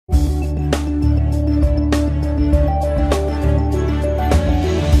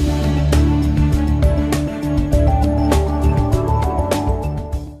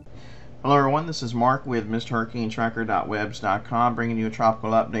This is Mark with MrHurricaneTracker.webs.com, bringing you a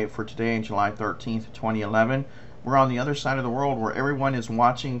tropical update for today, July 13th, 2011. We're on the other side of the world where everyone is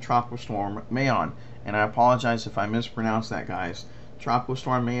watching Tropical Storm Mayon, and I apologize if I mispronounced that, guys. Tropical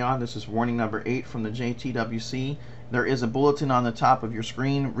Storm Mayon, this is warning number 8 from the JTWC. There is a bulletin on the top of your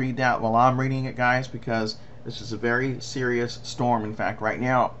screen. Read that while I'm reading it, guys, because this is a very serious storm. In fact, right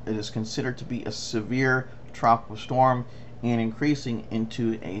now it is considered to be a severe tropical storm and increasing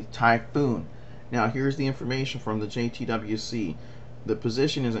into a typhoon. Now here's the information from the JTWC. The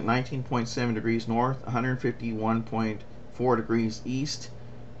position is at 19.7 degrees north, 151.4 degrees east,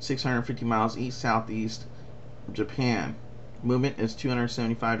 650 miles east-southeast Japan. Movement is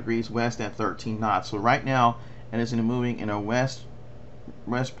 275 degrees west at 13 knots. So right now it is moving in a west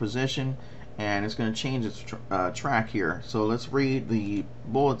position, and it's going to change its track here. So let's read the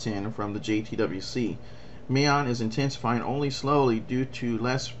bulletin from the JTWC. Mayon is intensifying only slowly due to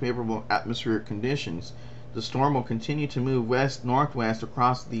less favorable atmospheric conditions. The storm will continue to move west-northwest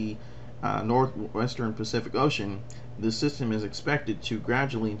across the northwestern Pacific Ocean. The system is expected to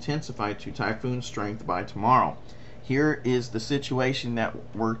gradually intensify to typhoon strength by tomorrow. Here is the situation that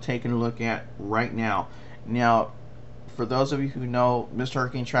we're taking a look at right now. Now, for those of you who know, Mr.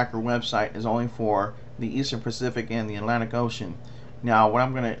 Hurricane Tracker website is only for the Eastern Pacific and the Atlantic Ocean. Now, what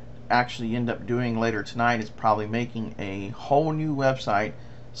I'm going to actually end up doing later tonight is probably making a whole new website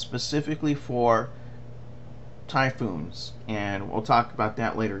specifically for typhoons, and we'll talk about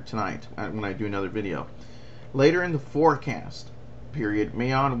that later tonight when I do another video. Later in the forecast period,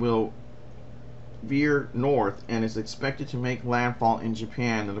 Mayon will veer north and is expected to make landfall in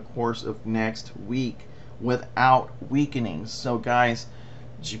Japan in the course of next week without weakening. So guys,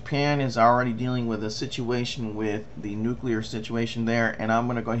 Japan is already dealing with a situation with the nuclear situation there, and I'm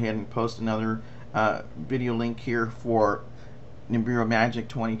going to go ahead and post another video link here for Nibiru Magic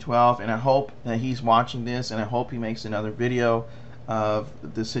 2012, and I hope that he's watching this, and I hope he makes another video of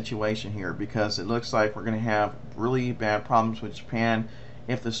the situation here, because it looks like we're going to have really bad problems with Japan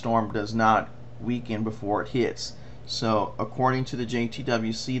if the storm does not weaken before it hits. So according to the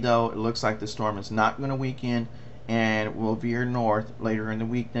JTWC, though, it looks like the storm is not going to weaken and will veer north later in the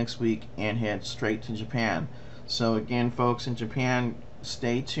week, next week, and head straight to Japan. So again, folks in Japan,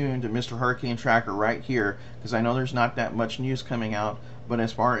 stay tuned to Mr. Hurricane Tracker right here, because I know there's not that much news coming out, but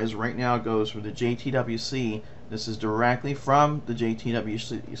as far as right now goes for the JTWC, this is directly from the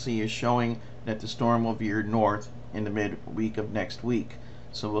JTWC, is showing that the storm will veer north in the midweek of next week.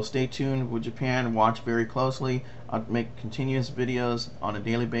 So we'll stay tuned with Japan and watch very closely. I'll make continuous videos on a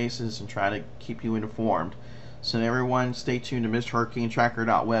daily basis and try to keep you informed. So everyone, stay tuned to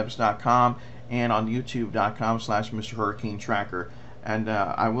MrHurricaneTracker.webs.com and on YouTube.com/MrHurricaneTracker. And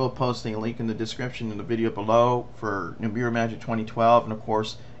I will post a link in the description in the video below for Nibiru Magic 2012. And of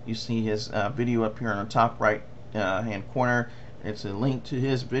course, you see his video up here on the top right hand corner. It's a link to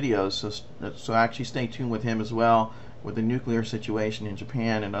his videos. So actually stay tuned with him as well, with the nuclear situation in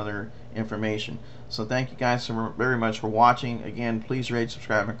Japan and other information. So thank you guys so very much for watching. Again, please rate,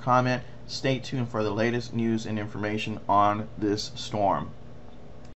 subscribe, and comment. Stay tuned for the latest news and information on this storm.